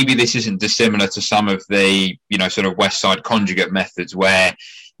 maybe this isn't dissimilar to some of the, sort of West Side conjugate methods where,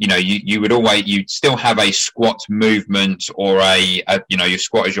 you'd still have a squat movement or your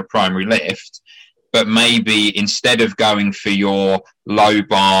squat as your primary lift, but maybe instead of going for your low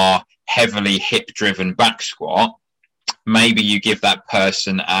bar, heavily hip driven back squat, maybe you give that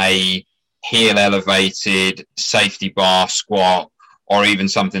person a heel elevated safety bar squat, or even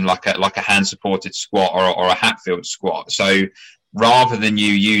something like a hand supported squat or a Hatfield squat. So rather than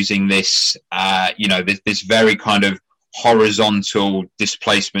you using this, this very kind of horizontal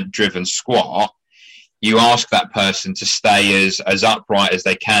displacement driven squat, you ask that person to stay as upright as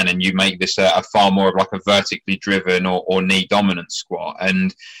they can, and you make this a far more of like a vertically driven or knee dominant squat.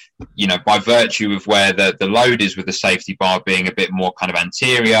 And, by virtue of where the load is with the safety bar being a bit more kind of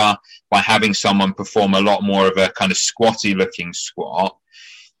anterior, by having someone perform a lot more of a kind of squatty looking squat,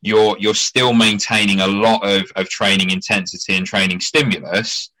 you're still maintaining a lot of training intensity and training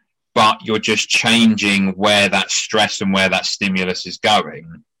stimulus, but you're just changing where that stress and where that stimulus is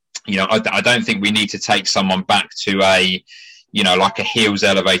going. I don't think we need to take someone back to like a heels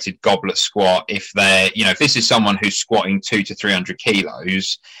elevated goblet squat. If this is someone who's squatting 200 to 300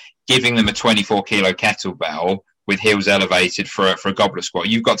 kilos, giving them a 24 kilo kettlebell with heels elevated for a goblet squat,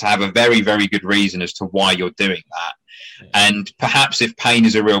 you've got to have a very, very good reason as to why you're doing that. And perhaps if pain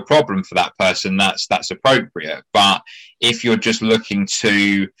is a real problem for that person, that's appropriate. But if you're just looking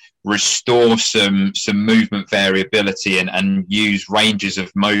to restore some movement variability and use ranges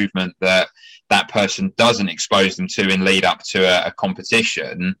of movement that person doesn't expose them to in lead up to a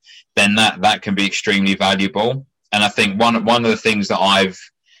competition, then that can be extremely valuable. And I think one of the things that I've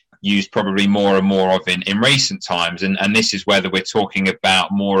used probably more and more of in recent times, and this is whether we're talking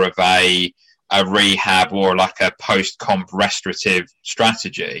about more of a rehab or like a post-comp restorative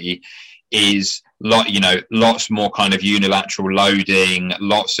strategy, is lots more kind of unilateral loading,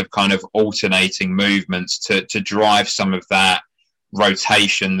 lots of kind of alternating movements to drive some of that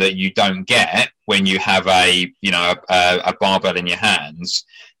rotation that you don't get when you have a barbell in your hands.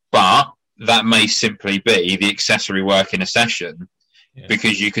 But that may simply be the accessory work in a session. Yeah.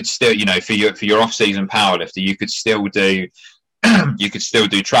 Because you could still, for your off-season powerlifter, you could still do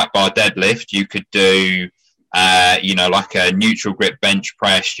trap bar deadlift. You could do, like a neutral grip bench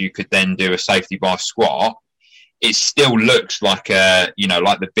press. You could then do a safety bar squat. It still looks like like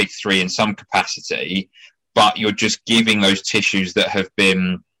the big three in some capacity, but you're just giving those tissues that have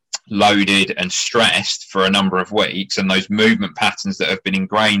been loaded and stressed for a number of weeks, and those movement patterns that have been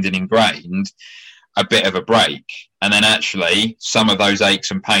ingrained a bit of a break. And then actually some of those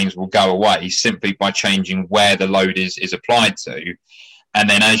aches and pains will go away simply by changing where the load is applied to. And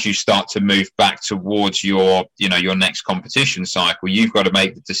then as you start to move back towards your next competition cycle, you've got to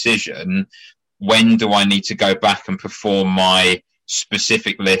make the decision, when do I need to go back and perform my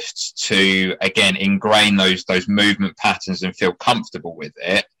specific lifts to, again, ingrain those movement patterns and feel comfortable with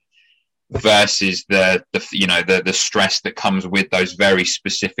it, versus the stress that comes with those very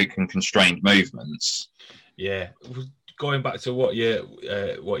specific and constrained movements. Yeah, going back to what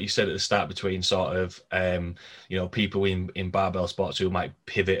you said at the start, between sort of people in barbell sports who might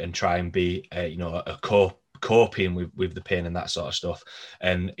pivot and try and be coping with the pain and that sort of stuff.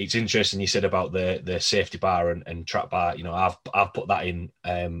 And it's interesting you said about the safety bar and trap bar. I've put that in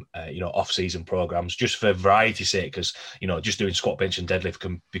off-season programs just for variety's sake, because just doing squat, bench and deadlift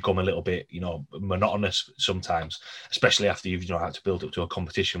can become a little bit monotonous sometimes, especially after you've had to build up to a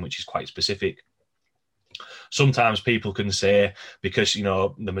competition which is quite specific. Sometimes people can say, because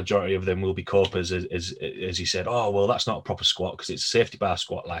the majority of them will be copers, as you said, oh well, that's not a proper squat because it's a safety bar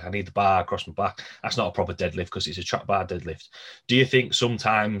squat, like I need the bar across my back. That's not a proper deadlift because it's a trap bar deadlift. Do you think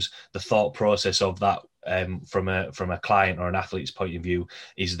sometimes the thought process of that, from a client or an athlete's point of view,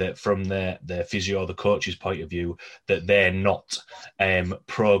 is that from the physio or the coach's point of view, that they're not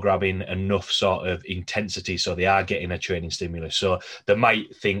programming enough sort of intensity, so they are getting a training stimulus? So they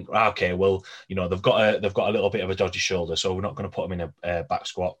might think, okay, well, they've got a little bit of a dodgy shoulder, so we're not going to put them in a back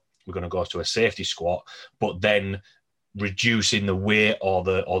squat. We're going to go to a safety squat, but then reducing the weight or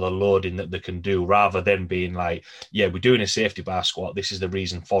the loading that they can do, rather than being like, yeah, we're doing a safety bar squat, this is the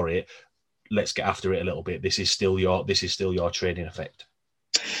reason for it, let's get after it a little bit. This is still your training effect.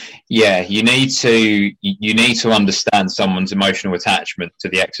 Yeah, you need to understand someone's emotional attachment to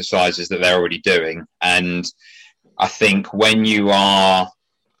the exercises that they're already doing. And I think when you are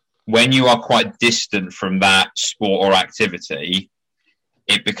quite distant from that sport or activity,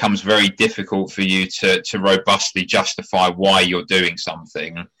 it becomes very difficult for you to robustly justify why you're doing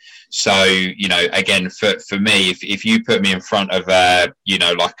something. So, again, for me, if you put me in front of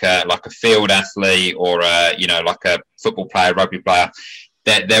like a field athlete or like a football player, rugby player,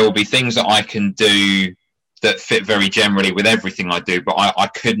 there will be things that I can do that fit very generally with everything I do, but I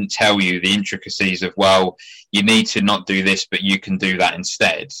couldn't tell you the intricacies of, well, you need to not do this, but you can do that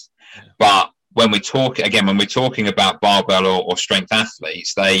instead. But when we're talking about barbell or strength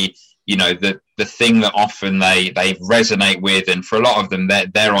athletes, they, the thing that often they resonate with, and for a lot of them,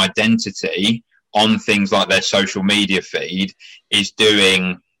 their identity on things like their social media feed is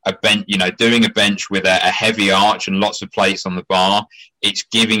doing a bench with a heavy arch and lots of plates on the bar. It's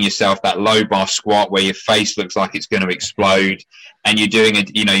giving yourself that low bar squat where your face looks like it's going to explode, and you're doing a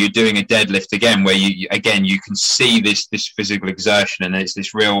deadlift again where you can see this physical exertion, and it's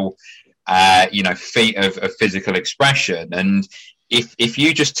this real feat of physical expression. And if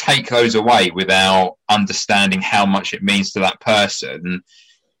you just take those away without understanding how much it means to that person,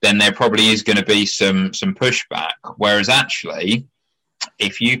 then there probably is going to be some pushback. Whereas actually,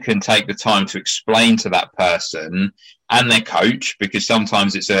 if you can take the time to explain to that person and their coach, because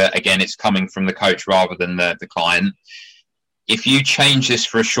sometimes it's coming from the coach rather than the client, if you change this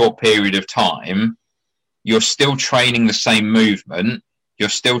for a short period of time, you're still training the same movement, you're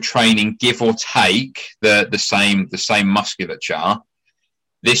still training, give or take, the same musculature.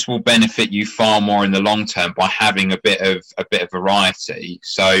 This will benefit you far more in the long term by having a bit of variety.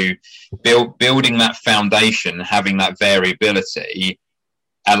 So building that foundation, having that variability,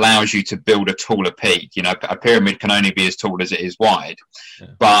 allows you to build a taller peak. A pyramid can only be as tall as it is wide. Yeah.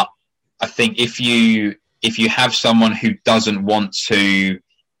 But I think if you have someone who doesn't want to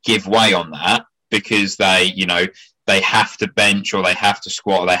give way on that because they have to bench or they have to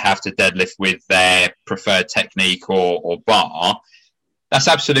squat or they have to deadlift with their preferred technique or bar, that's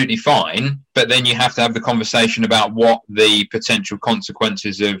absolutely fine. But then you have to have the conversation about what the potential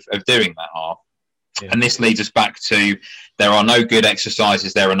consequences of doing that are. Yeah. And this leads us back to, there are no good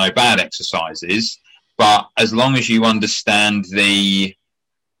exercises, there are no bad exercises, but as long as you understand the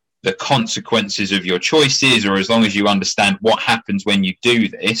consequences of your choices, or as long as you understand what happens when you do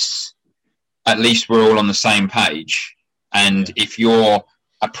this, at least we're all on the same page. And if you're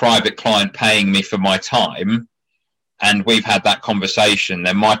a private client paying me for my time and we've had that conversation,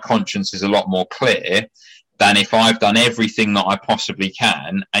 then my conscience is a lot more clear than if I've done everything that I possibly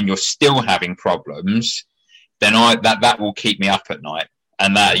can and you're still having problems, then that will keep me up at night,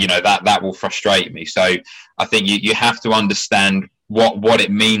 and that will frustrate me. So I think you have to understand what it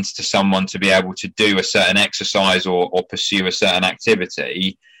means to someone to be able to do a certain exercise or pursue a certain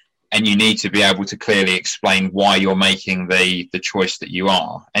activity, and you need to be able to clearly explain why you're making the choice that you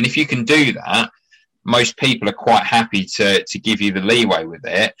are. And if you can do that, most people are quite happy to give you the leeway with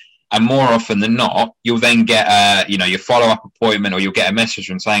it. And more often than not, you'll then get your follow-up appointment, or you'll get a message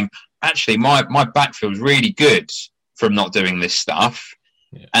from saying, actually, my back feels really good from not doing this stuff.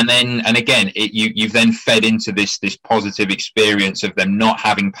 Yeah. And again, you've then fed into this positive experience of them not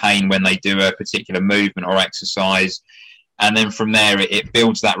having pain when they do a particular movement or exercise. And then from there, it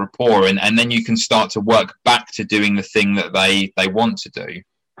builds that rapport, and then you can start to work back to doing the thing that they want to do.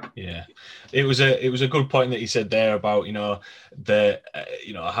 Yeah, it was a good point that you said there about having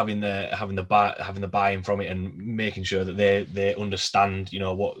the buy-in from it and making sure that they understand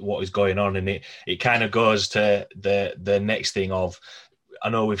what is going on, and it kind of goes to the next thing of, I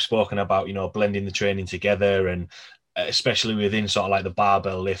know we've spoken about blending the training together, and especially within sort of like the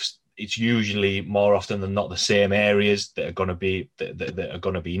barbell lifts, it's usually more often than not the same areas that are going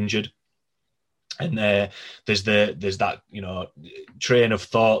to be injured. And there's that train of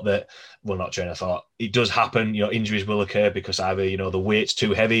thought that, well, not train of thought, it does happen. Injuries will occur because either the weight's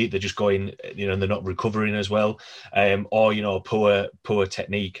too heavy, they're just going, they're not recovering as well, or poor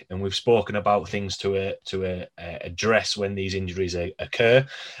technique. And we've spoken about things to address when these injuries occur,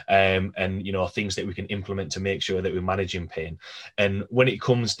 and things that we can implement to make sure that we're managing pain. And when it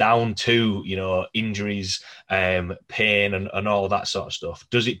comes down to injuries, pain, and all that sort of stuff,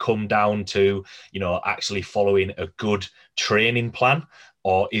 does it come down to actually following a good training plan,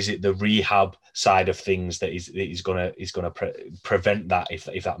 or is it the rehab side of things that is going to prevent that,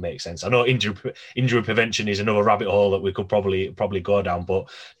 if that makes sense. I know injury prevention is another rabbit hole that we could probably go down, but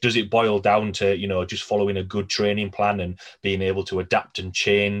does it boil down to, you know, just following a good training plan and being able to adapt and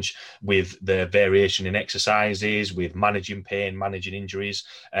change with the variation in exercises, with managing pain, managing injuries,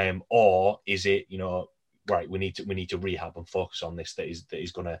 or is it, you know, right, we need to rehab and focus on this that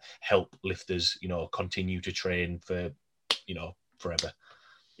is going to help lifters, you know, continue to train for, you know, forever?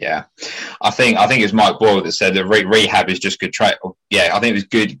 Yeah, I think it's Mike Boyle that said that rehab is just good training. Yeah, I think it was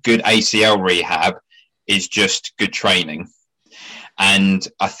good ACL rehab is just good training, and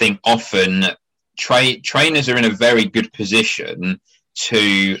I think often trainers are in a very good position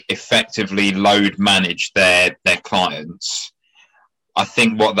to effectively load manage their clients. I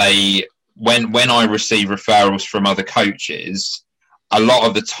think when I receive referrals from other coaches, a lot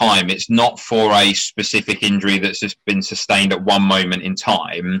of the time it's not for a specific injury that's just been sustained at one moment in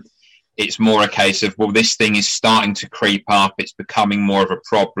time. It's more a case of, well, this thing is starting to creep up. It's becoming more of a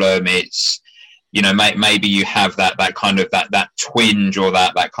problem. It's, you know, maybe you have that kind of that twinge or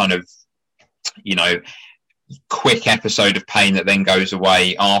that kind of, you know, quick episode of pain that then goes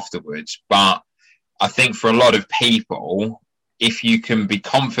away afterwards. But I think for a lot of people, if you can be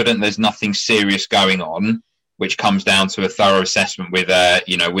confident there's nothing serious going on, which comes down to a thorough assessment with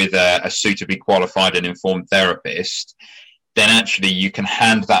a suitably qualified and informed therapist, then actually you can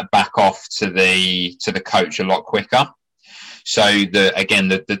hand that back off to the coach a lot quicker. So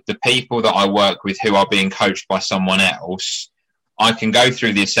the people that I work with who are being coached by someone else, I can go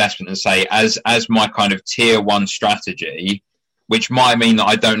through the assessment and say, as my kind of tier one strategy, which might mean that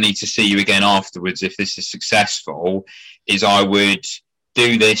I don't need to see you again afterwards if this is successful, is I would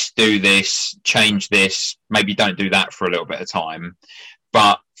do this, change this, maybe don't do that for a little bit of time.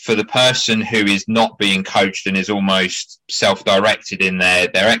 But for the person who is not being coached and is almost self-directed in their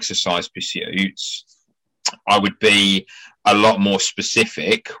exercise pursuits, I would be a lot more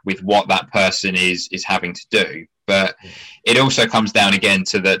specific with what that person is having to do. But it also comes down again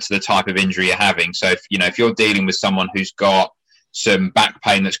to the type of injury you're having. So if you're dealing with someone who's got some back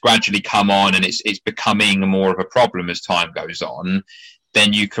pain that's gradually come on and it's becoming more of a problem as time goes on,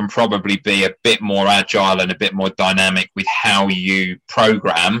 then you can probably be a bit more agile and a bit more dynamic with how you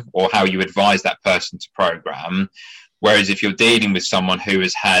program or how you advise that person to program. Whereas if you're dealing with someone who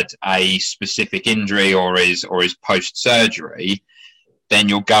has had a specific injury or is post-surgery, then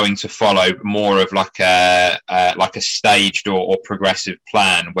you're going to follow more of like a staged or progressive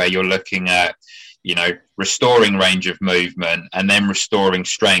plan where you're looking at, you know, restoring range of movement and then restoring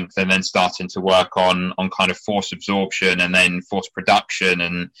strength and then starting to work on kind of force absorption and then force production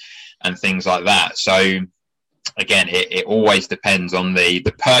and things like that. So again, it always depends on the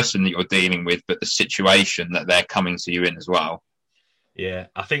person that you're dealing with, but the situation that they're coming to you in as well. Yeah,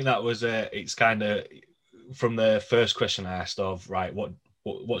 I think that was it's kind of from the first question I asked of, right,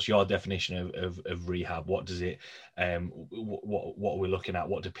 what's your definition of rehab? What does it what are we looking at?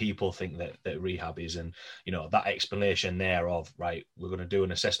 What do people think that rehab is? And, you know, that explanation there of, right, we're going to do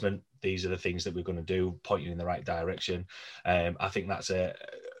an assessment, these are the things that we're going to do, point you in the right direction. I think that's a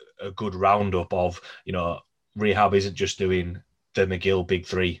good roundup of, you know, rehab isn't just doing the McGill Big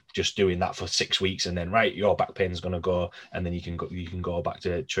Three, just doing that for 6 weeks and then, right, your back pain is going to go and then you can go back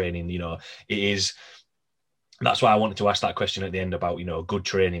to training. You know, it is. That's why I wanted to ask that question at the end about, you know, good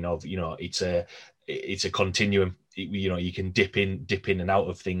training of, you know, it's a continuum. You know, you can dip in and out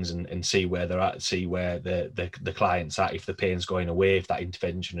of things and see where they're at, see where the client's at, if the pain's going away, if that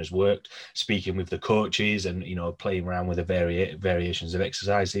intervention has worked, speaking with the coaches and, you know, playing around with the variations of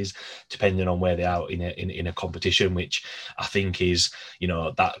exercises depending on where they are in a competition, which I think is, you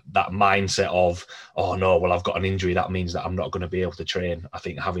know, that mindset of, oh no, well, I've got an injury, that means that I'm not going to be able to train. I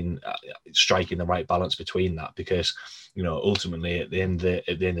think striking the right balance between that, because, you know, ultimately at the end of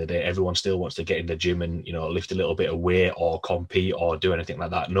the day, everyone still wants to get in the gym and, you know, lift a little bit of weight or compete or do anything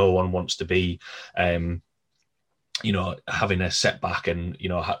like that. No one wants to be, you know, having a setback and, you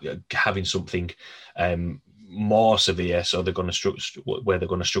know, having something more severe, so they're going to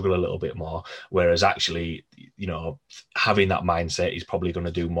struggle a little bit more. Whereas actually, you know, having that mindset is probably going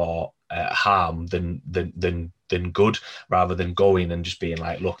to do more harm than good, rather than going and just being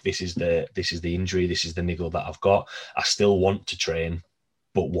like, look, this is the injury, this is the niggle that I've got. I still want to train.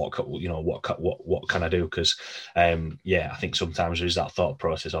 but what can I do? Because I think sometimes there's that thought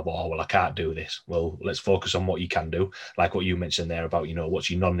process of, oh well, I can't do this. Well, let's focus on what you can do, like what you mentioned there about what's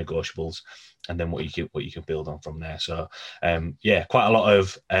your non-negotiables, and then what you can build on from there. So quite a lot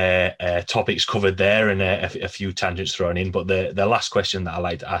of topics covered there, and a few tangents thrown in. But the last question that I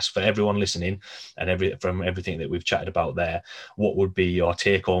like to ask for everyone listening, and from everything that we've chatted about there, what would be your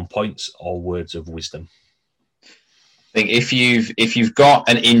take-home points or words of wisdom? I think if you've got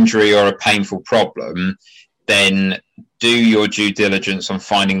an injury or a painful problem, then do your due diligence on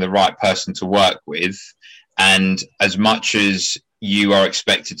finding the right person to work with. And as much as you are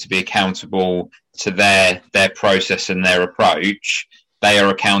expected to be accountable to their process and their approach, they are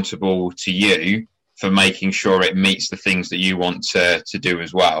accountable to you for making sure it meets the things that you want to do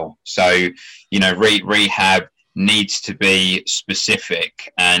as well. So, rehab needs to be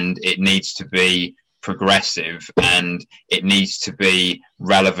specific, and it needs to be progressive, and it needs to be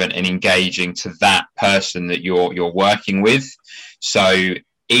relevant and engaging to that person that you're working with. So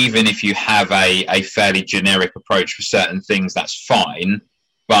even if you have a fairly generic approach for certain things, that's fine,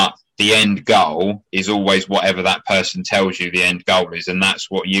 but the end goal is always whatever that person tells you the end goal is, and that's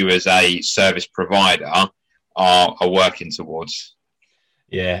what you as a service provider are working towards.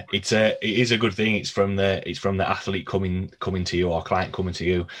 Yeah, it is a good thing. It's from the athlete coming to you, or client coming to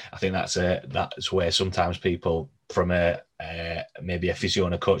you. I think that's where sometimes people, from maybe a physio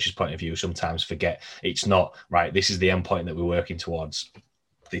and a coach's point of view, sometimes forget it's not right. This is the end point that we're working towards.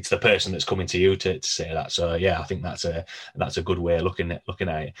 It's the person that's coming to you to say that. So yeah, I think that's a good way of looking at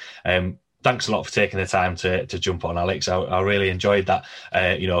it. Thanks a lot for taking the time to jump on, Alex. I really enjoyed that,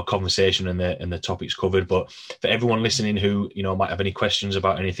 conversation and the topics covered. But for everyone listening who, might have any questions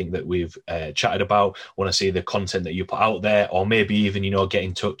about anything that we've chatted about, want to see the content that you put out there, or maybe even, get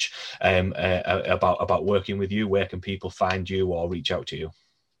in touch about working with you, where can people find you or reach out to you?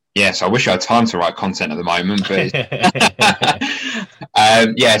 Yes, I wish I had time to write content at the moment, but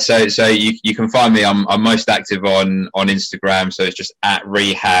so you can find me. I'm most active on Instagram, so it's just at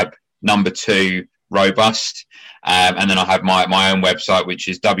rehab2robust, and then I have my own website, which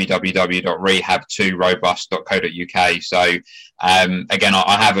is www.rehab2robust.co.uk. So again,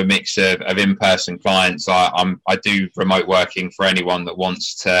 I have a mix of in-person clients. I do remote working for anyone that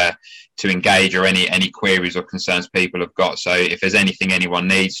wants to engage, or any queries or concerns people have got. So if there's anything anyone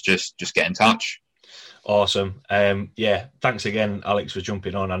needs, just get in touch. Awesome. Thanks again, Alex, for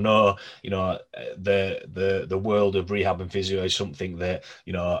jumping on. I know, the world of rehab and physio is something that,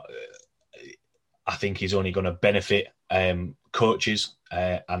 I think is only going to benefit coaches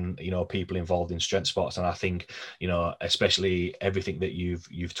and people involved in strength sports. And I think, especially everything that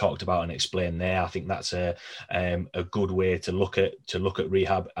you've talked about and explained there, I think that's a good way to look at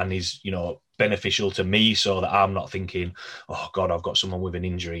rehab, and is beneficial to me, so that I'm not thinking, oh God, I've got someone with an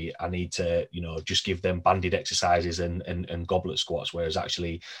injury, I need to just give them banded exercises and goblet squats, whereas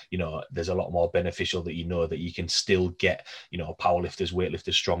actually there's a lot more beneficial that that you can still get powerlifters,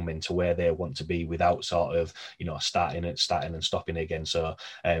 weightlifters, strongmen to where they want to be without sort of starting and stopping again. So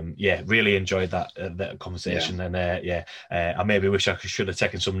really enjoyed that conversation. And I maybe wish I should have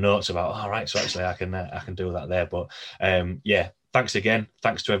taken some notes about, all right, so actually I can do that there. But thanks again.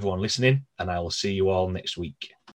 Thanks to everyone listening, and I will see you all next week.